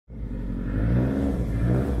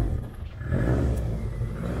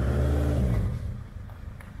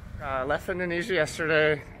Left Indonesia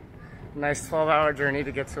yesterday. Nice 12-hour journey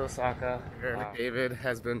to get to Osaka. David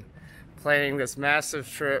has been planning this massive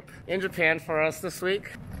trip in Japan for us this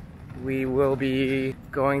week. We will be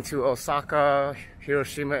going to Osaka,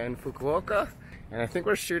 Hiroshima, and Fukuoka. And I think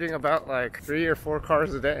we're shooting about like 3 or 4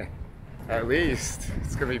 cars a day. At least.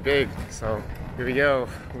 It's gonna be big. So here we go.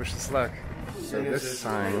 Wish us luck. So this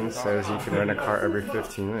sign says you can rent a car every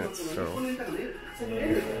 15 minutes. So you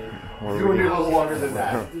need a little longer than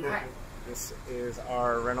that. This is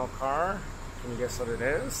our rental car. Can you guess what it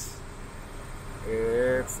is?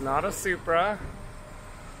 It's not a Supra.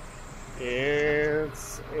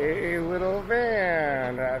 It's a little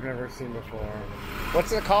van that I've never seen before.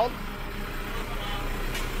 What's it called?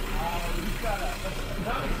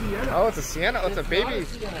 Oh, it's a Sienna. Oh, it's a baby.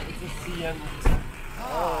 It's a Sienna.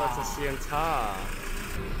 Oh, it's a Sienna.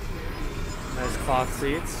 Nice cloth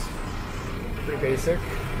seats. Pretty basic.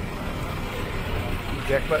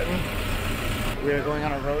 Eject button. We are going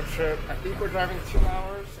on a road trip. I think we're driving 2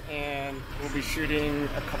 hours, and we'll be shooting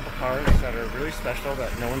a couple cars that are really special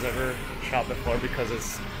that no one's ever shot before because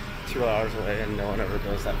it's 2 hours away and no one ever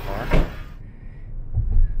goes that far.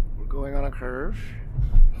 We're going on a curve.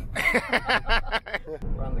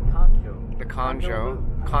 We're on the Kanjo. The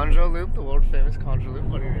Kanjo Loop, the world famous Kanjo Loop.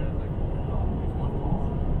 What are you doing?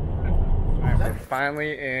 Alright, we're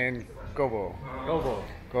finally in Gobo.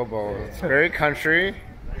 Gobo. It's very country.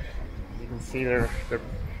 You can see they're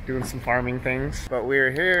doing some farming things. But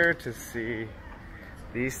we're here to see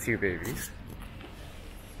these two babies.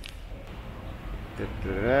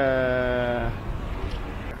 Da-da-da.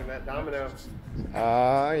 Look at that domino.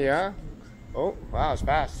 Yeah. Oh, wow, it's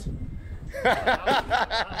fast.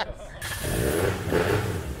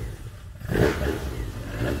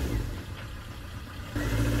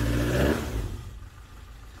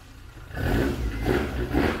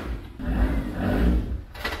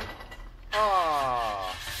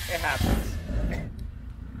 Oh, it happens.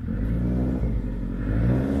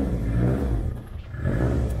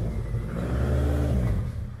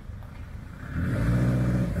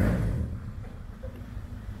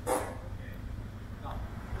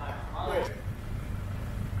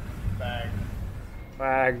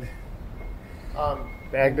 Bagged.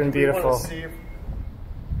 Bagged and beautiful.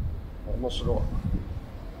 面白い。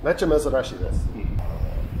めっちゃ珍しいです。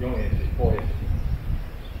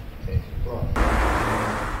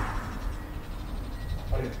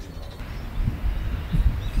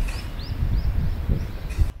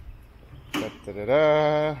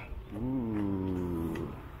Da-da-da-da. Ooh.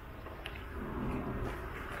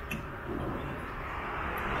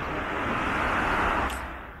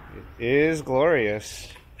 It is glorious.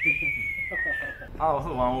 あ、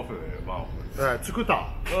そう、ワンオフ。作った。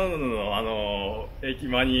駅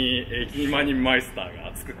マニマイスター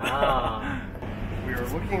が作った。We were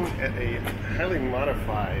looking at a highly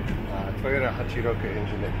modified Toyota Hachiroka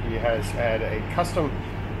engine that he has had a custom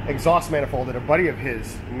exhaust manifold that a buddy of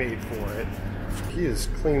his made for it. He has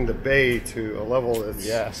cleaned the bay to a level that's,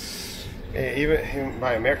 Yes, even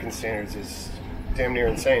by American standards, is damn near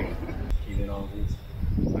insane. Keeping all these.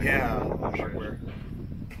 Yeah, I'm sure we're.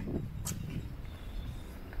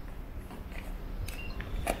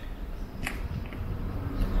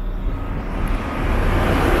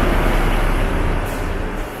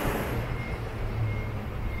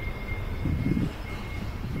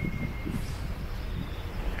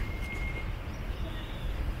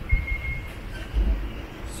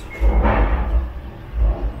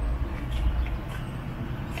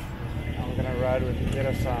 I'm gonna ride with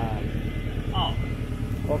Ikeda-san. Oh,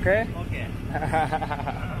 Okay? okay.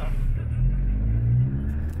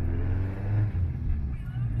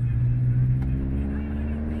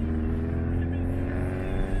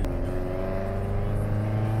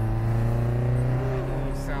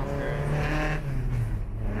 Sounds good.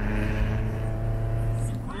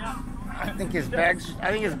 I think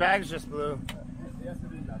his bag's just blue.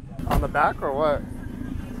 On the back or what?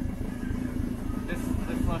 This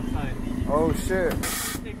left side. Oh shit.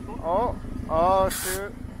 Oh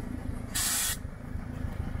shoot.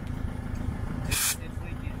 It's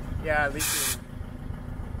leaking. Yeah, leaking.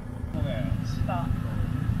 Okay. Stop.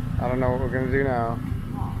 I don't know what we're gonna do now.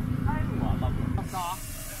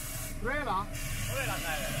 Trailer.